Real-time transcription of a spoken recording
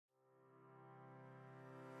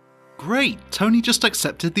Great, Tony just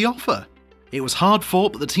accepted the offer. It was hard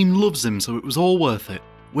fought, but the team loves him, so it was all worth it.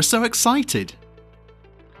 We're so excited.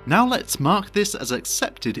 Now let's mark this as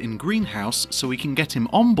accepted in Greenhouse so we can get him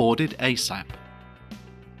onboarded ASAP.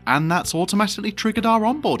 And that's automatically triggered our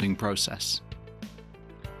onboarding process.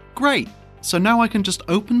 Great, so now I can just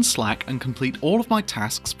open Slack and complete all of my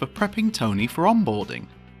tasks for prepping Tony for onboarding.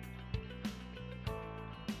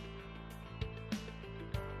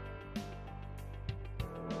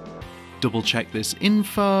 Double check this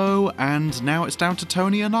info, and now it's down to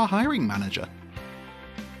Tony and our hiring manager.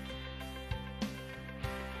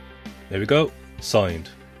 There we go, signed.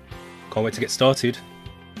 Can't wait to get started.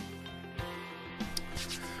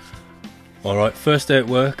 Alright, first day at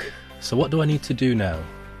work. So what do I need to do now?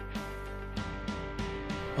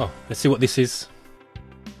 Oh, let's see what this is.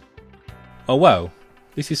 Oh wow,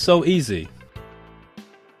 this is so easy.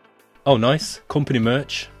 Oh nice, company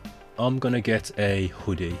merch. I'm gonna get a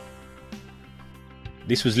hoodie.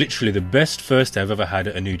 This was literally the best first day I've ever had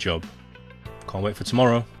at a new job. Can't wait for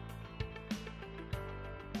tomorrow.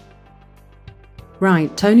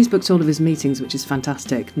 Right, Tony's booked all of his meetings, which is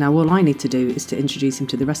fantastic. Now all I need to do is to introduce him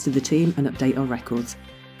to the rest of the team and update our records.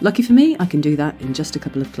 Lucky for me, I can do that in just a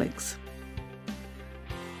couple of clicks.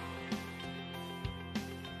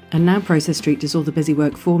 And now Process Street does all the busy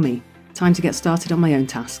work for me. Time to get started on my own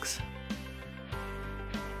tasks.